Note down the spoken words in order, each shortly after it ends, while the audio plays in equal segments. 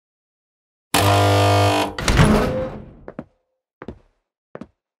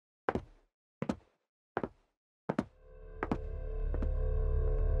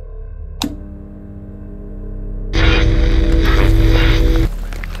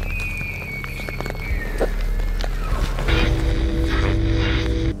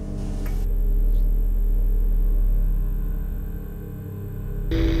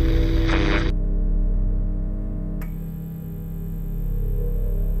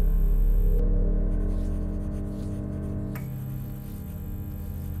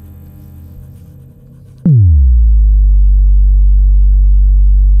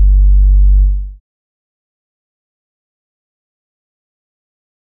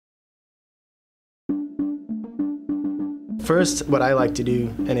first, what I like to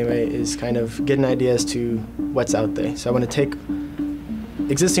do anyway is kind of get an idea as to what's out there. So I want to take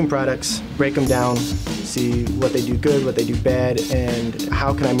existing products, break them down, see what they do good, what they do bad, and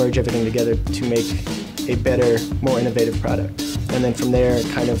how can I merge everything together to make a better, more innovative product. And then from there,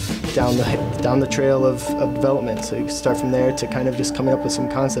 kind of down the trail of development. So you start from there to kind of just coming up with some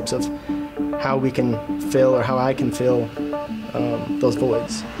concepts of how we can fill, or how I can fill those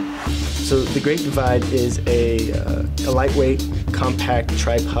voids. So the Great Divide is a lightweight, compact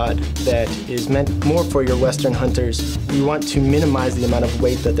tripod that is meant more for your Western hunters. We want to minimize the amount of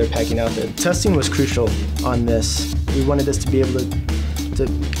weight that they're packing out there. Testing was crucial on this. We wanted this to be able to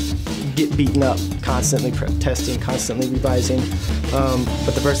get beaten up, constantly testing, constantly revising.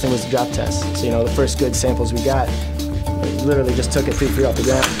 But the first thing was the drop test. So the first good samples we got, we literally just took it free off the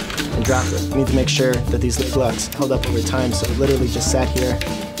ground and dropped it. We need to make sure that these leg locks held up over time, so it literally just sat here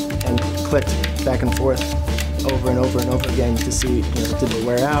and clicked back and forth over and over and over again to see, did they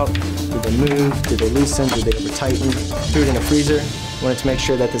wear out, did they move, did they loosen, did they ever tighten. Threw it in a freezer. Wanted to make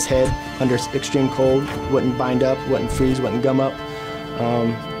sure that this head, under extreme cold, wouldn't bind up, wouldn't freeze, wouldn't gum up.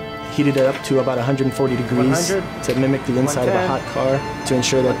 Heated it up to about 140 degrees to mimic the inside of a hot car, to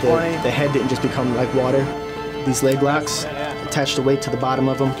ensure that the head didn't just become like water. These leg locks, attach the weight to the bottom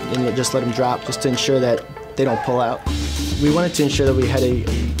of them, and just let them drop, just to ensure that they don't pull out. We wanted to ensure that we had a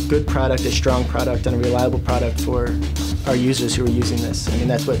good product, a strong product, and a reliable product for our users who are using this. I mean,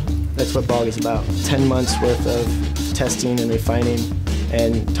 that's what BOG is about. 10 months worth of testing and refining,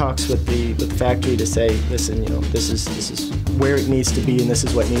 and talks with the factory to say, listen, this is where it needs to be, and this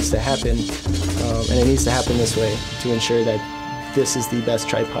is what needs to happen, and it needs to happen this way to ensure that this is the best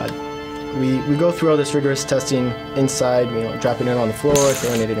tripod. We go through all this rigorous testing inside, dropping it on the floor,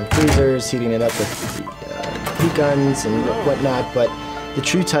 throwing it in freezers, heating it up with heat guns and whatnot, but the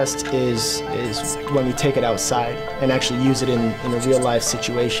true test is when we take it outside and actually use it in a real life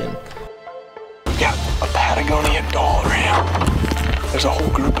situation. We got a Patagonia doll ram. There's a whole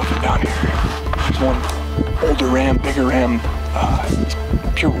group of them down here. There's one older ram, bigger ram,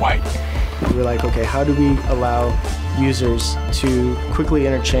 pure white. We're like, okay, how do we allow users to quickly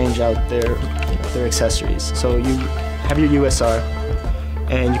interchange out their accessories? So you have your USR,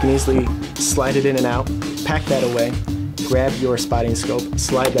 and you can easily slide it in and out, pack that away, grab your spotting scope,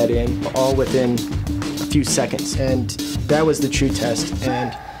 slide that in, all within a few seconds. And that was the true test,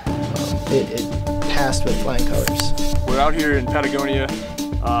 and it passed with flying colors. We're out here in Patagonia.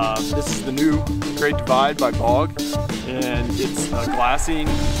 This is the new Great Divide by BOG, and it's a glassine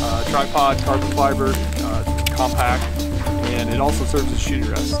tripod, carbon fiber, compact, and it also serves as shooting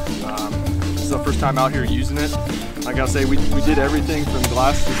rest. This is our first time out here using it. I gotta say, we did everything from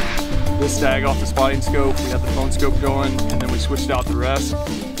glass to this stag off the spotting scope. We had the phone scope going, and then we switched out the rest,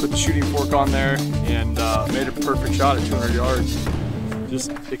 put the shooting fork on there, and made a perfect shot at 200 yards.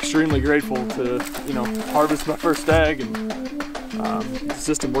 Just extremely grateful to harvest my first stag, and the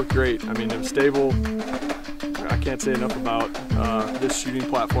system worked great. I mean, it was stable. I can't say enough about this shooting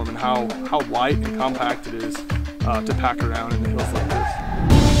platform and how light and compact it is to pack around in the hills like this.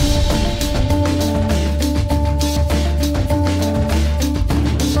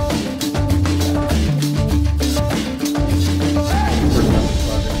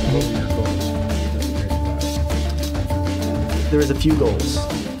 There is a few goals.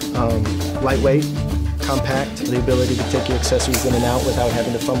 Lightweight, compact, the ability to take your accessories in and out without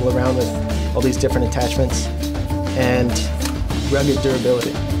having to fumble around with all these different attachments, and rugged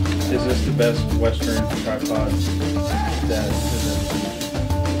durability. Is this the best Western tripod that is?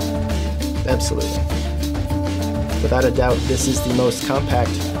 Absolutely. Without a doubt, this is the most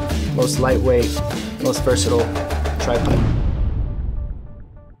compact, most lightweight, most versatile tripod.